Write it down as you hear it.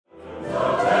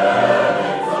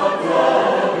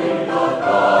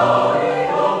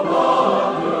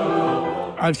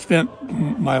I've spent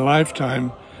my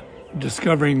lifetime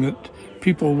discovering that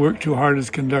people work too hard as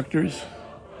conductors,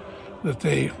 that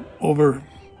they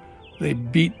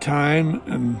beat time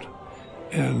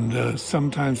and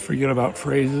sometimes forget about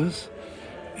phrases.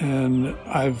 And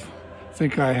I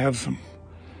think I have some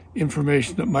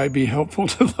information that might be helpful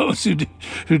to those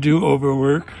who do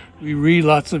overwork. We read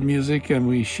lots of music and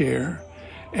we share.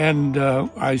 And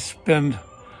I spend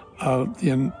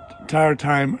the entire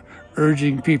time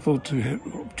urging people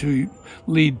to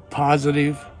lead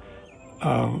positive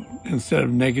instead of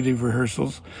negative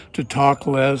rehearsals, to talk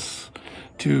less,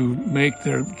 to make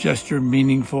their gesture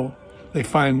meaningful. They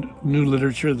find new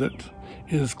literature that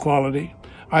is quality.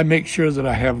 I make sure that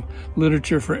I have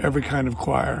literature for every kind of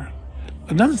choir.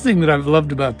 Another thing that I've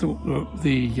loved about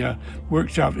the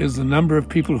workshop is the number of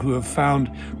people who have found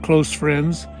close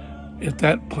friends at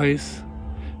that place,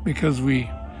 because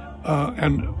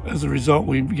and as a result,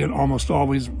 we get almost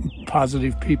always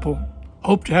positive people.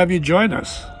 Hope to have you join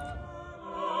us.